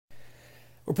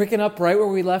We're picking up right where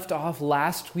we left off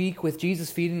last week with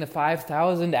Jesus feeding the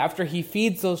 5,000. After he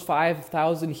feeds those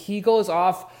 5,000, he goes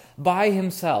off by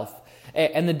himself.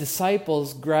 And the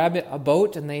disciples grab a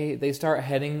boat and they start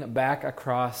heading back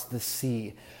across the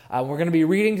sea. We're going to be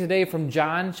reading today from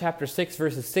John chapter 6,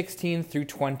 verses 16 through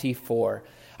 24.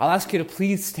 I'll ask you to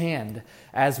please stand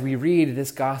as we read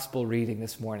this gospel reading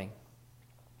this morning.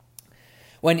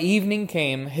 When evening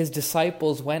came, his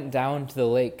disciples went down to the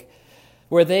lake,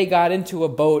 where they got into a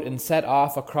boat and set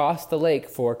off across the lake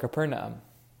for Capernaum.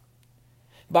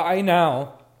 By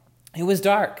now, it was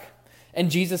dark,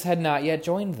 and Jesus had not yet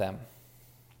joined them.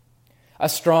 A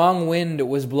strong wind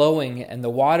was blowing, and the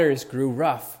waters grew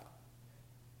rough.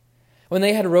 When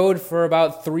they had rowed for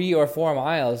about 3 or 4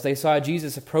 miles, they saw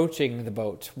Jesus approaching the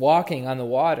boat, walking on the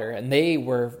water, and they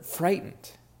were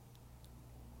frightened.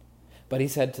 But he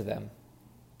said to them,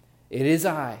 "It is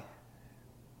I.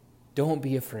 Don't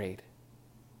be afraid."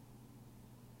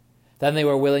 Then they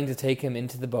were willing to take him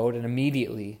into the boat, and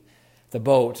immediately the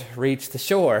boat reached the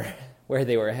shore where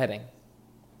they were heading.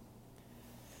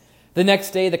 The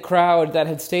next day, the crowd that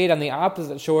had stayed on the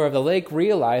opposite shore of the lake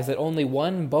realized that only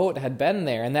one boat had been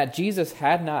there, and that Jesus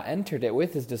had not entered it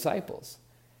with his disciples,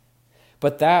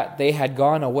 but that they had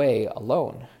gone away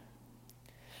alone.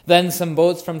 Then some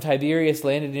boats from Tiberias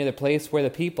landed near the place where the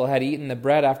people had eaten the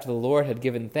bread after the Lord had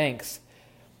given thanks.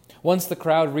 Once the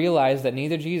crowd realized that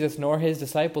neither Jesus nor his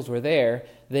disciples were there,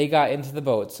 they got into the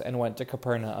boats and went to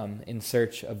Capernaum in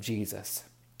search of Jesus.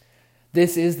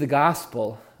 This is the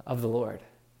gospel of the Lord.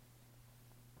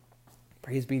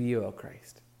 Praise be to you, O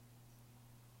Christ.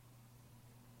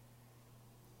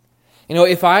 You know,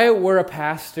 if I were a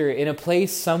pastor in a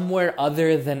place somewhere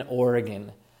other than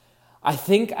Oregon, I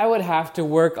think I would have to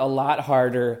work a lot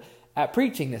harder at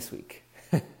preaching this week.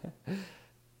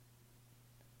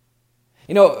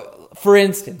 You know, for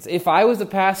instance, if I was a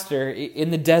pastor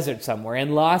in the desert somewhere,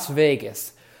 in Las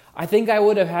Vegas, I think I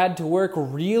would have had to work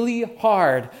really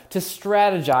hard to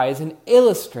strategize and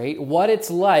illustrate what it's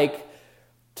like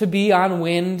to be on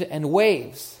wind and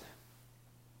waves.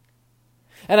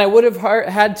 And I would have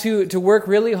had to work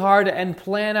really hard and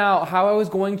plan out how I was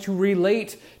going to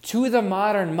relate to the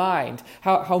modern mind,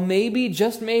 how maybe,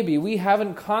 just maybe, we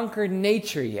haven't conquered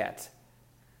nature yet.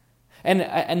 And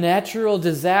a natural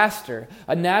disaster,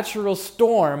 a natural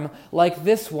storm like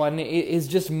this one is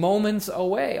just moments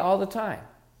away all the time.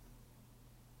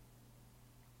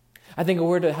 I think I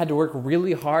would have had to work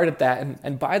really hard at that.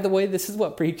 And by the way, this is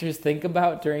what preachers think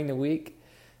about during the week.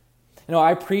 You know,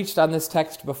 I preached on this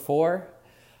text before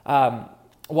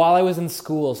while I was in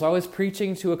school. So I was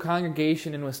preaching to a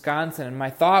congregation in Wisconsin, and my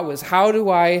thought was, how do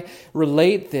I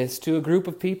relate this to a group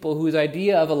of people whose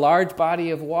idea of a large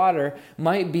body of water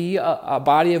might be a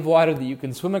body of water that you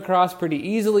can swim across pretty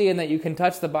easily and that you can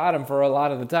touch the bottom for a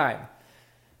lot of the time?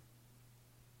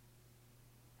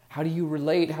 How do you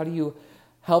relate? How do you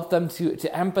help them to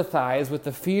empathize with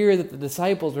the fear that the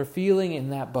disciples were feeling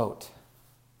in that boat?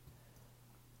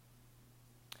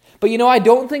 But you know, I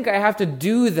don't think I have to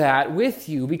do that with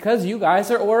you because you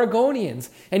guys are Oregonians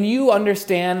and you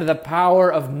understand the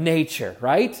power of nature,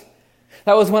 right?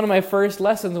 That was one of my first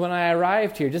lessons when I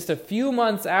arrived here. Just a few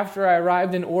months after I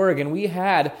arrived in Oregon, we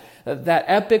had that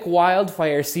epic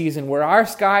wildfire season where our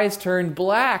skies turned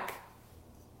black.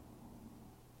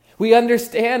 We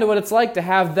understand what it's like to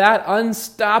have that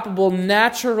unstoppable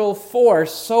natural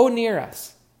force so near us.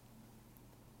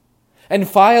 And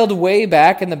filed way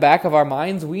back in the back of our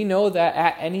minds, we know that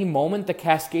at any moment the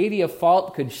Cascadia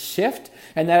Fault could shift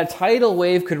and that a tidal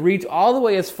wave could reach all the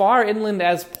way as far inland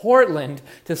as Portland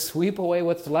to sweep away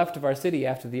what's left of our city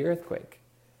after the earthquake.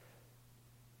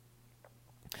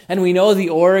 And we know the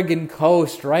Oregon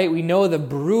coast, right? We know the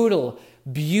brutal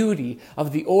beauty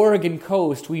of the Oregon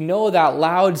coast. We know that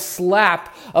loud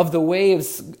slap of the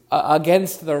waves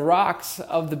against the rocks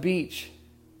of the beach.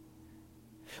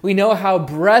 We know how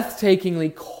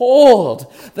breathtakingly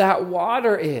cold that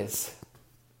water is.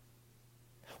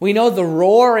 We know the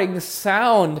roaring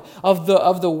sound of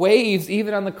the waves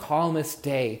even on the calmest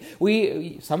day.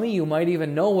 Some of you might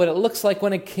even know what it looks like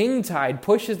when a king tide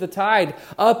pushes the tide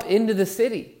up into the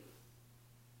city.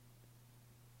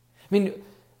 I mean,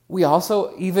 we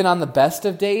also, even on the best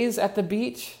of days at the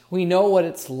beach, we know what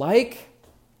it's like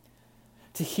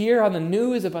to hear on the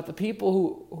news about the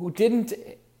people who didn't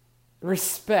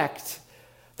respect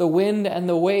the wind and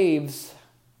the waves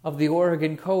of the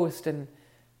Oregon coast and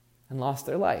lost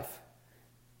their life.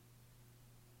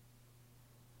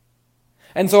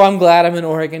 And so I'm glad I'm an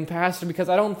Oregon pastor because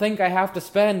I don't think I have to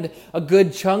spend a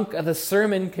good chunk of the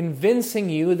sermon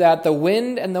convincing you that the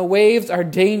wind and the waves are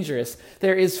dangerous.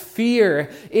 There is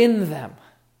fear in them.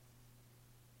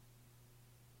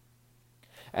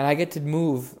 And I get to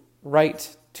move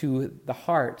right to the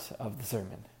heart of the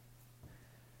sermon.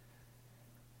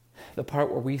 The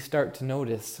part where we start to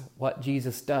notice what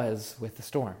Jesus does with the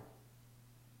storm.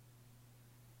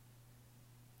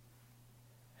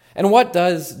 And what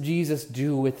does Jesus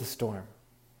do with the storm?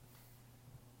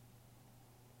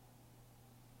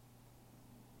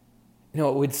 You know,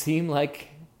 it would seem like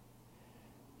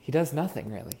he does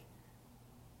nothing, really.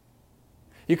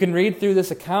 You can read through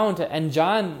this account, and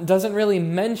John doesn't really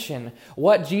mention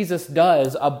what Jesus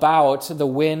does about the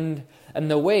wind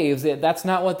and the waves. That's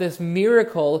not what this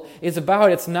miracle is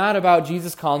about. It's not about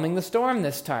Jesus calming the storm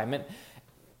this time.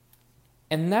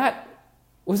 And that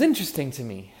was interesting to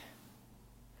me,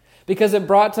 because it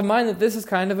brought to mind that this is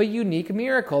kind of a unique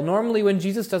miracle. Normally when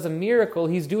Jesus does a miracle,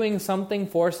 he's doing something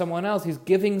for someone else. He's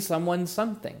giving someone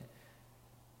something.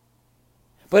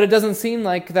 But it doesn't seem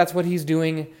like that's what he's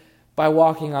doing by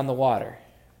walking on the water.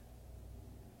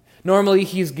 Normally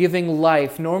he's giving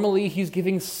life. Normally he's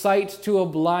giving sight to a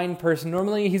blind person.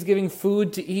 Normally he's giving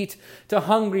food to eat to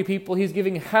hungry people. He's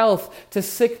giving health to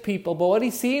sick people. But what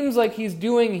he seems like he's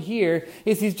doing here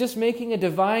is he's just making a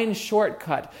divine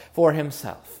shortcut for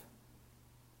himself.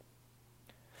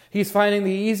 He's finding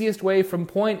the easiest way from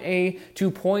point A to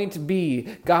point B,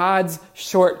 God's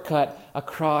shortcut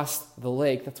across the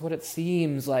lake. That's what it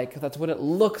seems like. That's what it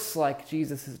looks like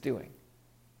Jesus is doing.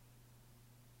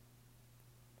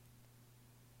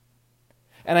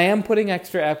 And I am putting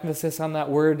extra emphasis on that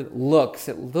word looks.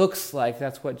 It looks like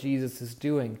that's what Jesus is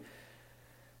doing.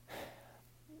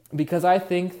 Because I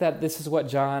think that this is what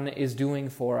John is doing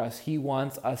for us. He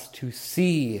wants us to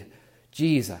see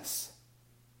Jesus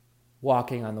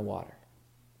walking on the water.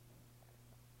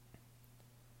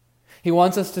 He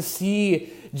wants us to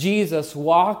see Jesus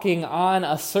walking on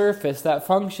a surface that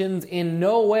functions in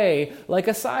no way like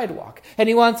a sidewalk. And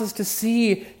he wants us to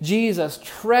see Jesus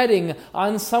treading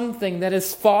on something that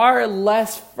is far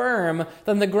less firm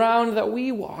than the ground that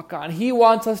we walk on. He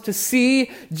wants us to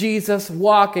see Jesus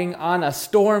walking on a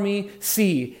stormy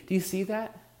sea. Do you see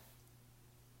that?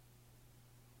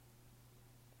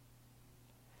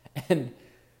 And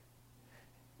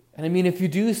I mean, if you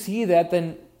do see that,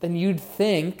 then you'd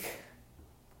think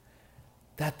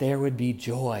that there would be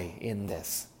joy in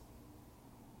this.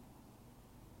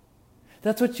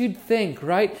 That's what you'd think,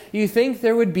 right? You think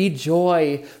there would be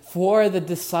joy for the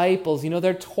disciples. You know,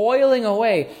 they're toiling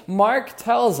away. Mark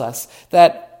tells us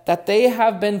that they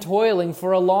have been toiling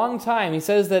for a long time. He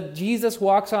says that Jesus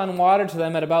walks on water to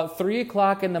them at about 3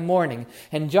 o'clock in the morning.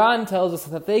 And John tells us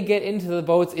that they get into the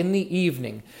boats in the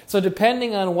evening. So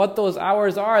depending on what those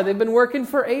hours are, they've been working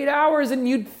for 8 hours. And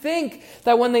you'd think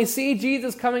that when they see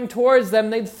Jesus coming towards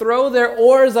them, they'd throw their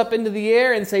oars up into the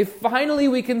air and say, finally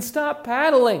we can stop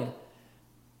paddling.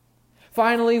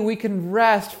 Finally we can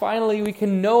rest. Finally we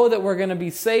can know that we're going to be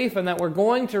safe and that we're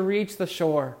going to reach the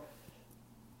shore.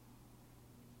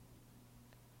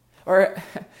 Or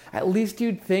at least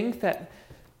you'd think that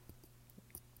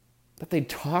they'd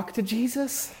talk to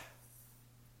Jesus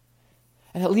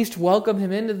and at least welcome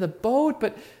him into the boat.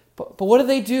 But what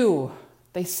do?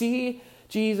 They see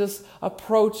Jesus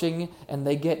approaching and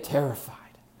they get terrified.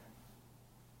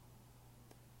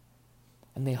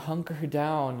 And they hunker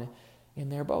down in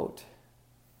their boat.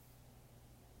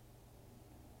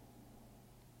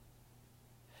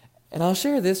 And I'll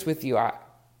share this with you.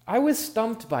 I was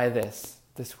stumped by this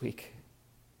week.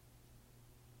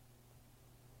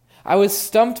 I was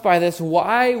stumped by this.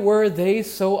 Why were they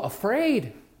so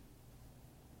afraid?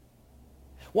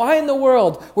 Why in the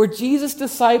world were Jesus'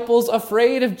 disciples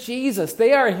afraid of Jesus?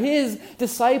 They are his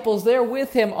disciples. They're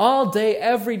with him all day,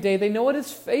 every day. They know what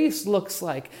his face looks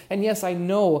like. And yes, I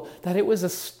know that it was a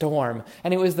storm,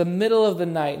 and it was the middle of the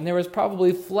night, and there was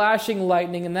probably flashing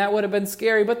lightning, and that would have been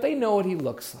scary, but they know what he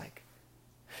looks like.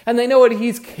 And they know what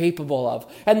he's capable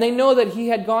of. And they know that he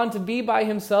had gone to be by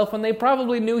himself, and they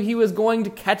probably knew he was going to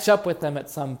catch up with them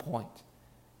at some point.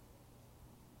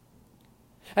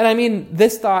 And I mean,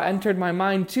 this thought entered my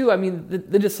mind too. I mean,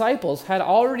 the disciples had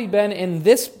already been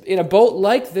in a boat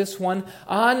like this one,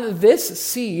 on this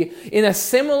sea, in a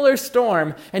similar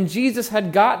storm, and Jesus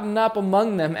had gotten up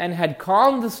among them and had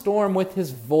calmed the storm with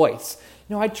his voice.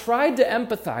 You know, I tried to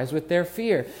empathize with their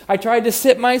fear. I tried to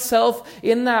sit myself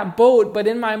in that boat, but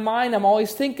in my mind, I'm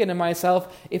always thinking to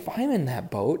myself, if I'm in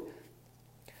that boat,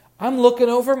 I'm looking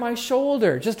over my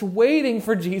shoulder, just waiting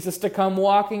for Jesus to come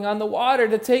walking on the water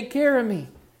to take care of me.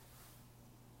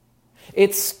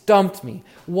 It stumped me.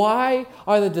 Why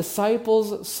are the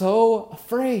disciples so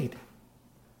afraid?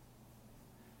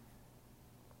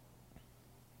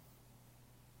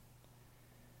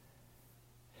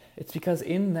 It's because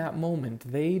in that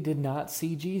moment, they did not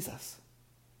see Jesus.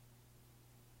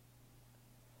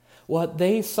 What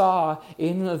they saw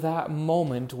in that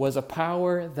moment was a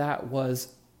power that was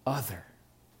other,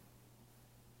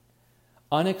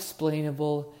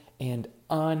 unexplainable and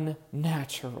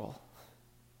unnatural.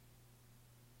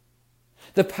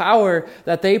 The power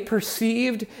that they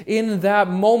perceived in that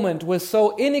moment was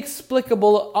so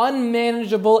inexplicable,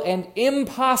 unmanageable, and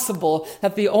impossible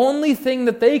that the only thing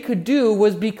that they could do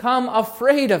was become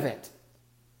afraid of it.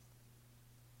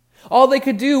 All they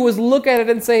could do was look at it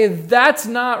and say, that's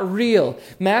not real.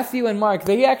 Matthew and Mark,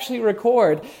 they actually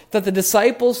record that the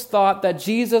disciples thought that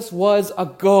Jesus was a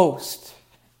ghost.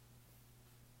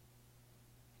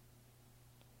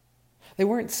 They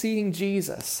weren't seeing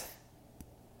Jesus.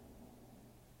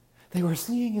 They were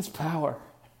seeing his power,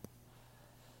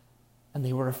 and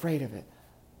they were afraid of it.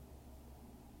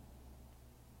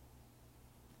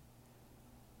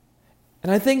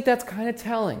 And I think that's kind of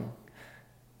telling.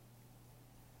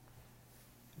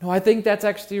 No, I think that's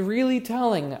actually really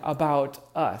telling about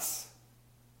us.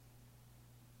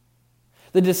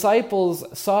 The disciples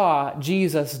saw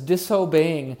Jesus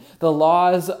disobeying the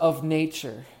laws of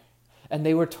nature, and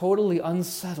they were totally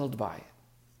unsettled by it.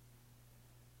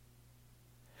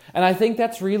 And I think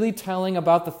that's really telling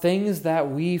about the things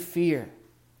that we fear.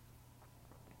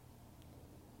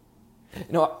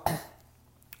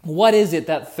 What is it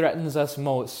that threatens us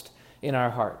most in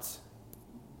our hearts?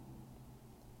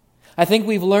 I think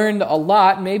we've learned a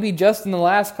lot, maybe just in the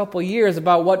last couple years,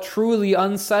 about what truly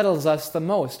unsettles us the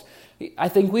most. I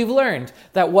think we've learned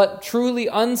that what truly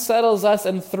unsettles us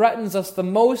and threatens us the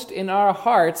most in our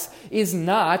hearts is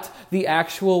not the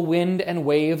actual wind and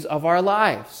waves of our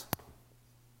lives.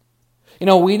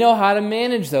 We know how to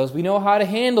manage those. We know how to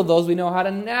handle those. We know how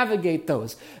to navigate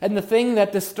those. And the thing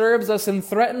that disturbs us and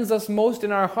threatens us most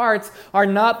in our hearts are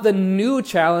not the new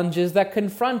challenges that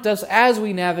confront us as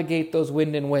we navigate those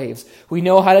wind and waves. We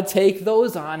know how to take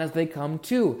those on as they come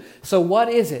too. So what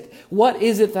is it? What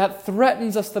is it that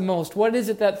threatens us the most? What is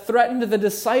it that threatened the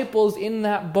disciples in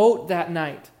that boat that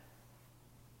night?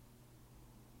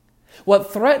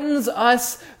 What threatens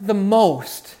us the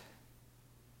most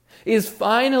is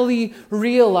finally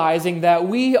realizing that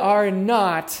we are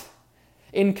not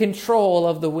in control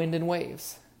of the wind and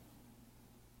waves.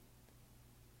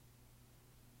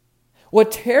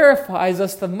 What terrifies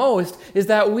us the most is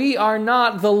that we are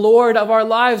not the Lord of our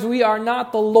lives. We are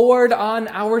not the Lord on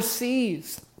our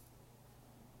seas.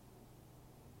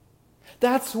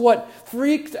 That's what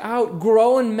freaked out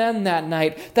grown men that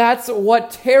night. That's what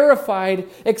terrified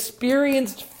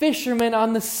experienced fishermen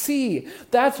on the sea.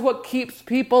 That's what keeps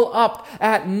people up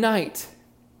at night.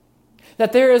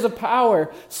 That there is a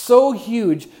power so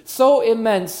huge, so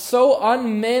immense, so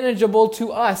unmanageable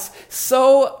to us,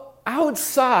 so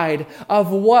outside of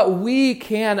what we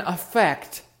can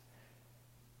affect,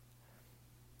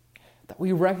 that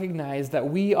we recognize that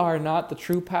we are not the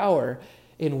true power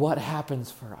in what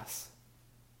happens for us.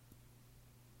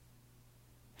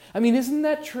 Isn't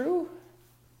that true?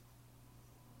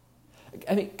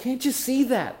 Can't you see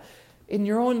that in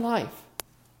your own life?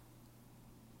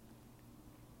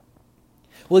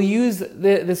 We'll use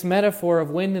this metaphor of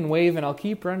wind and wave, and I'll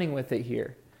keep running with it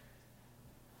here.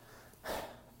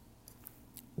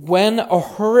 When a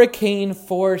hurricane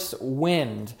force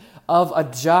wind of a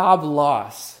job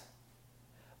loss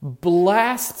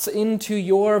blasts into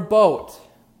your boat,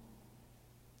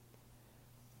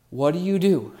 what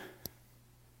do?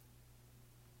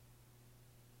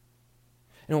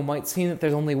 It might seem that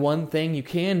there's only one thing you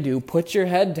can do. Put your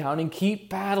head down and keep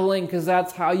paddling, because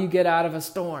that's how you get out of a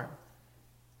storm.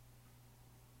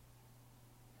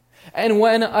 And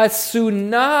when a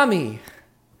tsunami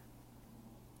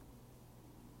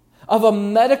of a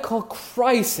medical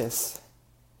crisis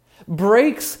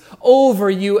breaks over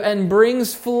you and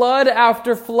brings flood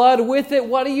after flood with it,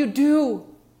 what do?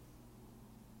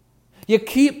 You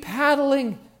keep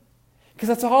paddling, because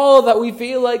that's all that we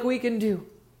feel like we can do.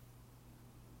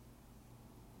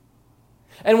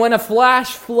 And when a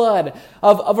flash flood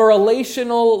of a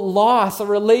relational loss, a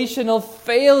relational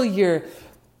failure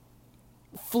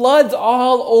floods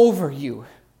all over you,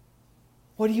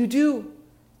 what do?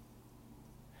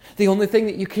 The only thing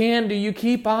that you can do, you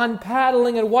keep on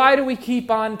paddling. And why do we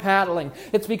keep on paddling?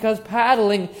 It's because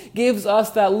paddling gives us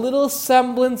that little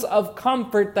semblance of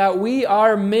comfort that we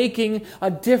are making a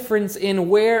difference in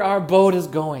where our boat is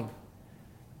going.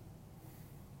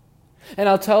 And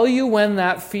I'll tell you when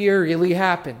that fear really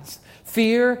happens.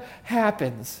 Fear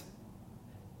happens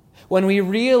when we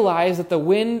realize that the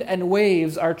wind and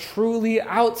waves are truly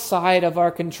outside of our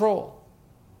control.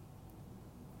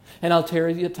 And I'll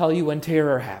tell you when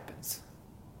terror happens.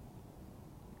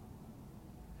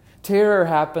 Terror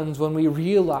happens when we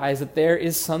realize that there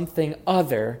is something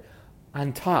other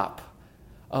on top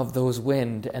of those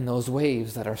wind and those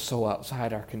waves that are so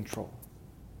outside our control.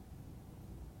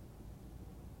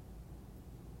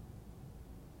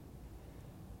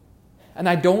 And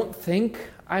I don't think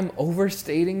I'm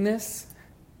overstating this.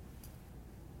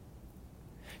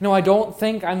 No, I don't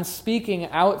think I'm speaking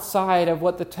outside of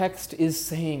what the text is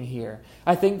saying here.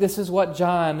 I think this is what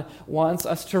John wants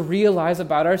us to realize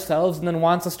about ourselves and then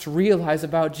wants us to realize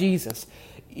about Jesus.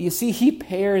 You see, he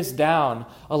pares down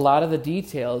a lot of the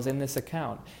details in this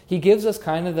account. He gives us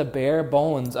kind of the bare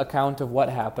bones account of what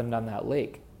happened on that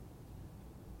lake.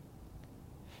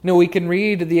 No, we can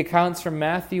read the accounts from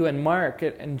Matthew and Mark,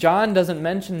 and John doesn't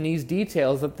mention these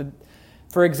details.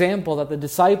 For example, that the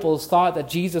disciples thought that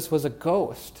Jesus was a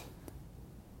ghost.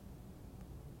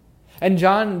 And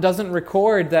John doesn't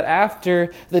record that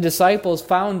after the disciples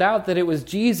found out that it was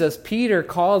Jesus, Peter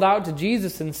called out to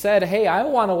Jesus and said, "Hey, I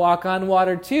want to walk on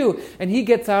water too." And he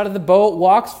gets out of the boat,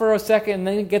 walks for a second, and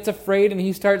then he gets afraid and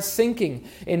he starts sinking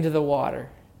into the water.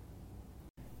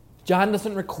 John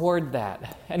doesn't record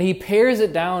that, and he pares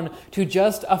it down to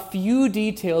just a few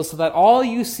details so that all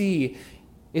you see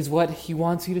is what he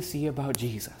wants you to see about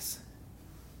Jesus.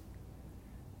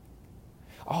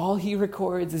 All he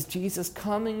records is Jesus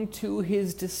coming to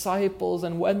his disciples,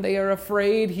 and when they are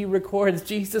afraid, he records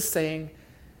Jesus saying,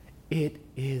 "It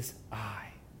is I."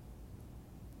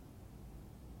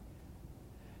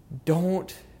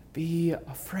 Don't be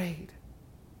afraid.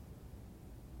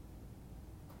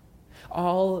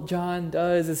 All John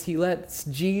does is he lets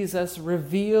Jesus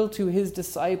reveal to his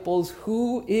disciples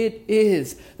who it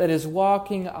is that is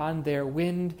walking on their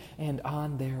wind and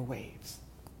on their waves.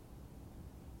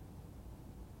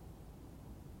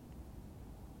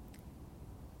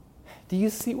 Do you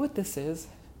see what this is?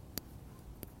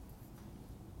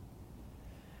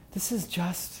 This is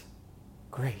just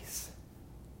grace.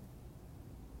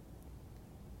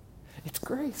 It's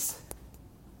grace.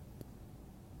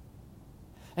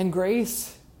 And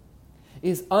grace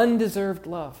is undeserved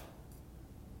love.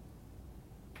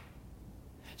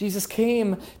 Jesus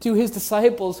came to his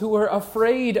disciples who were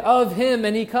afraid of him,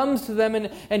 and he comes to them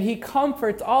and he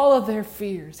comforts all of their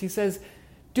fears. He says,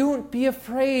 "Don't be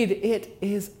afraid, it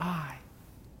is I."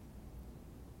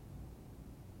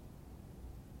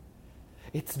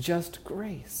 It's just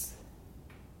grace.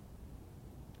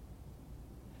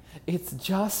 It's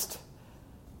just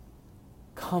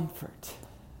comfort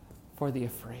for the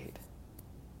afraid.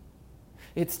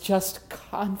 It's just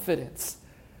confidence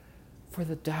for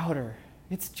the doubter.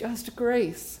 It's just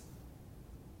grace.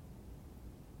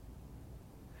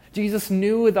 Jesus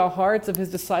knew the hearts of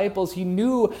his disciples. He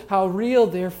knew how real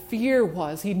their fear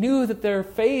was. He knew that their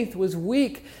faith was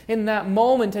weak in that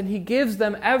moment, and he gives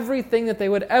them everything that they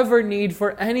would ever need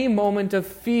for any moment of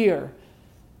fear.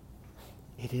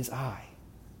 It is I.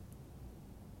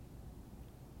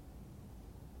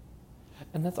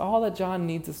 And that's all that John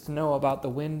needs us to know about the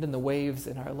wind and the waves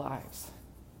in our lives.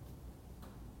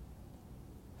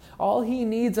 All he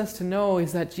needs us to know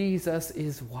is that Jesus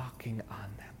is walking on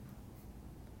them.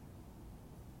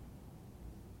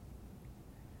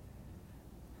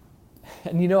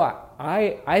 And you know,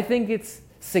 I think it's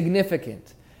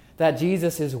significant that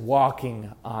Jesus is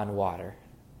walking on water.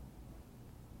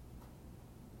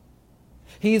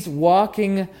 He's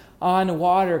walking on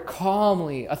water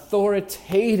calmly,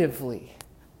 authoritatively.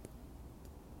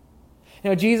 You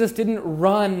know, Jesus didn't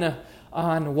run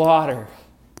on water.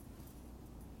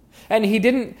 And he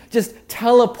didn't just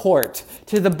teleport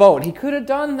to the boat. He could have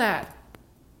done that.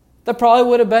 That probably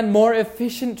would have been more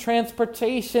efficient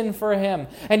transportation for him.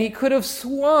 And he could have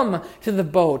swum to the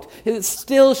boat. It's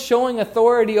still showing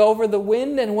authority over the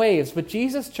wind and waves. But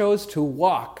Jesus chose to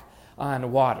walk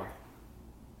on water.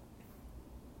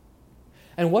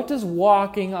 And what does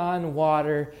walking on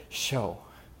water show?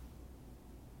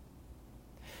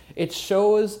 It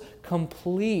shows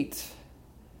complete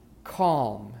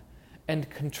calm and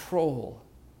control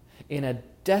in a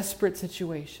desperate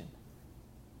situation.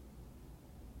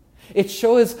 It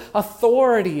shows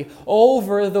authority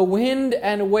over the wind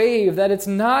and wave, that it's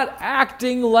not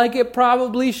acting like it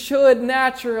probably should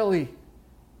naturally.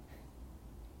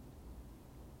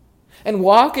 And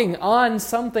walking on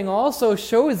something also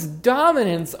shows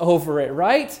dominance over it,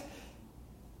 right?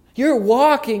 You're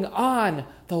walking on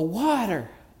the water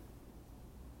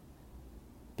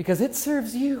because it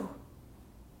serves you.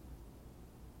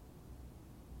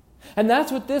 And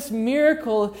that's what this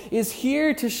miracle is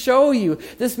here to show you.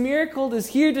 This miracle is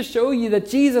here to show you that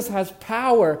Jesus has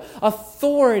power,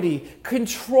 authority,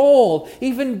 control,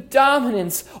 even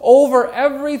dominance over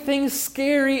everything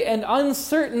scary and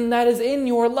uncertain that is in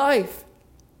your life.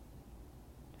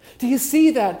 Do you see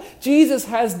that? Jesus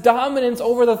has dominance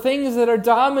over the things that are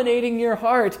dominating your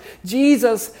heart.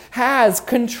 Jesus has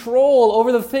control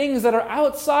over the things that are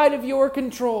outside of your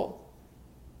control.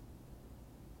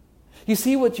 You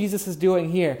see what Jesus is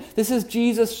doing here? This is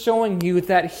Jesus showing you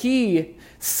that He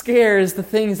scares the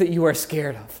things that you are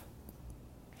scared of.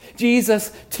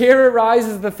 Jesus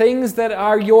terrorizes the things that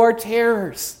are your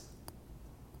terrors.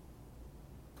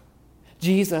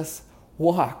 Jesus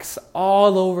walks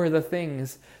all over the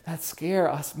things that scare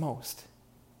us most.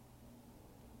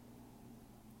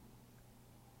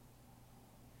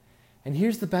 And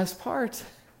here's the best part.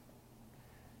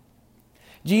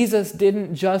 Jesus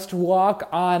didn't just walk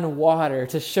on water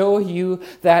to show you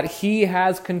that He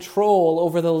has control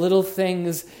over the little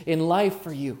things in life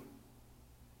for you.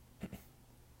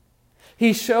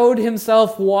 He showed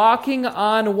Himself walking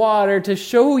on water to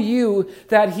show you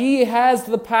that He has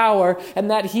the power and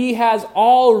that He has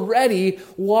already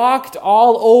walked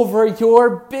all over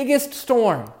your biggest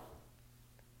storm,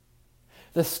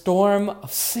 the storm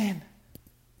of sin.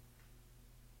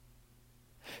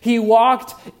 He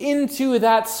walked into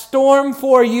that storm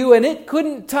for you and it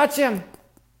couldn't touch Him.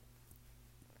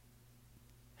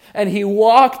 And He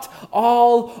walked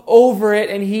all over it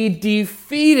and He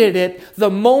defeated it the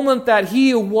moment that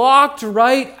He walked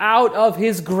right out of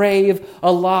His grave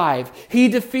alive. He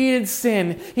defeated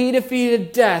sin. He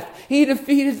defeated death. He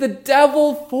defeated the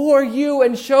devil for you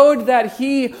and showed that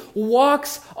He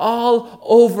walks all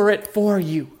over it for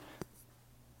you.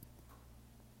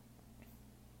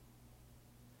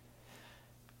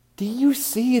 Do you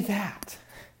see that?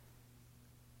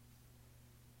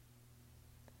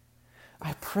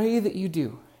 I pray that you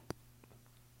do.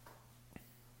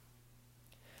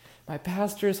 My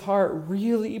pastor's heart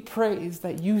really prays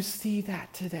that you see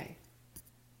that today.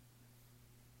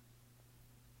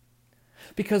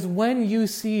 Because when you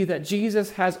see that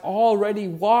Jesus has already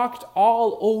walked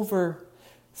all over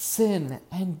sin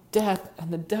and death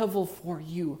and the devil for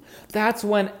you, that's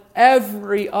when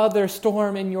every other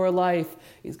storm in your life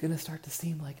is going to start to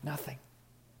seem like nothing.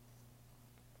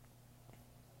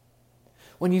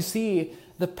 When you see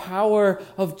the power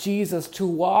of Jesus to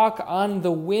walk on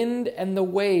the wind and the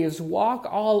waves, walk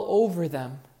all over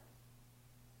them.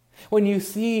 When you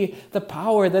see the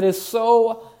power that is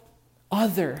so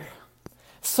other,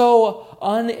 so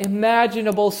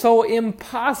unimaginable, so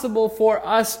impossible for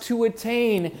us to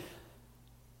attain.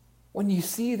 When you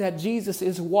see that Jesus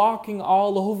is walking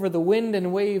all over the wind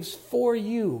and waves for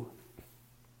you,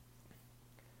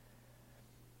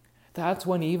 that's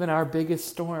when even our biggest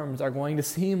storms are going to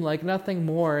seem like nothing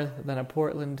more than a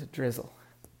Portland drizzle.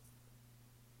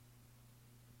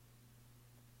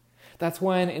 That's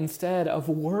when, instead of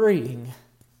worrying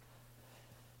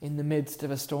in the midst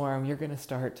of a storm, you're going to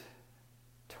start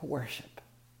to worship.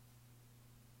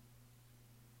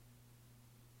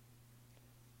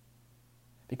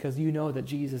 Because you know that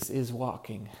Jesus is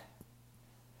walking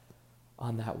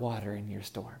on that water in your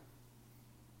storm.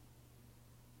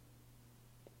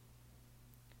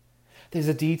 There's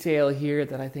a detail here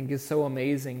that I think is so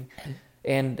amazing,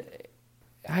 and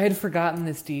I had forgotten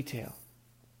this detail.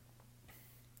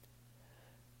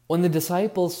 When the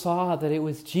disciples saw that it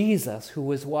was Jesus who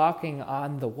was walking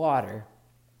on the water,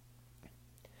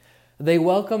 they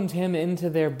welcomed Him into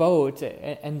their boat,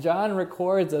 and John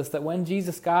records us that when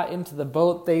Jesus got into the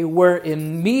boat, they were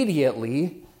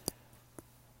immediately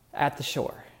at the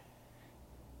shore.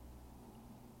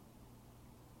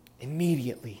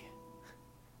 Immediately.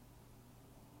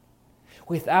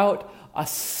 Without a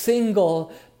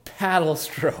single paddle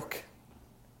stroke,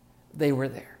 they were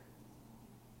there.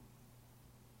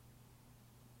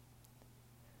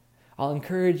 I'll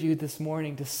encourage you this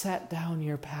morning to set down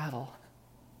your paddle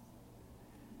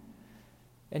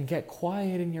and get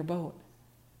quiet in your boat.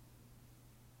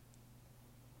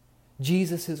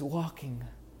 Jesus is walking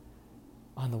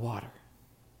on the water.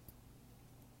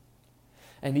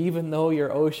 And even though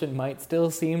your ocean might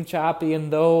still seem choppy,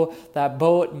 and though that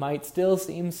boat might still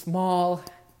seem small,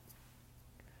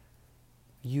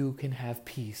 you can have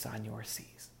peace on your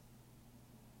seas.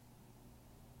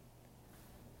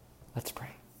 Let's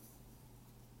pray.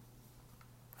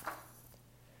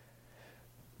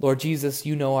 Lord Jesus,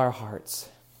 you know our hearts.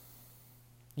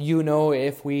 You know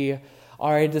if we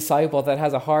are a disciple that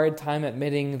has a hard time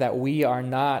admitting that we are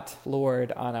not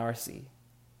Lord on our sea.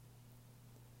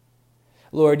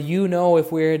 Lord, you know if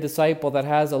we're a disciple that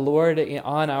has a Lord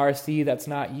on our sea that's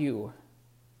not you.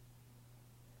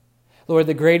 Lord,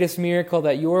 the greatest miracle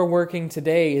that you're working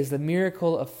today is the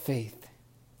miracle of faith.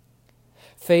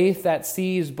 Faith that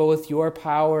sees both your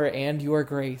power and your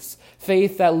grace.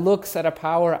 Faith that looks at a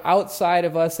power outside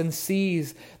of us and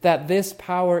sees that this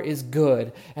power is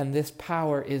good and this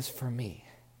power is for me.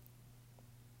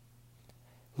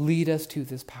 Lead us to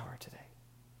this power today.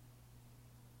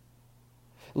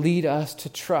 Lead us to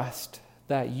trust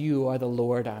that you are the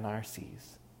Lord on our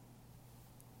seas.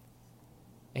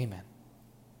 Amen.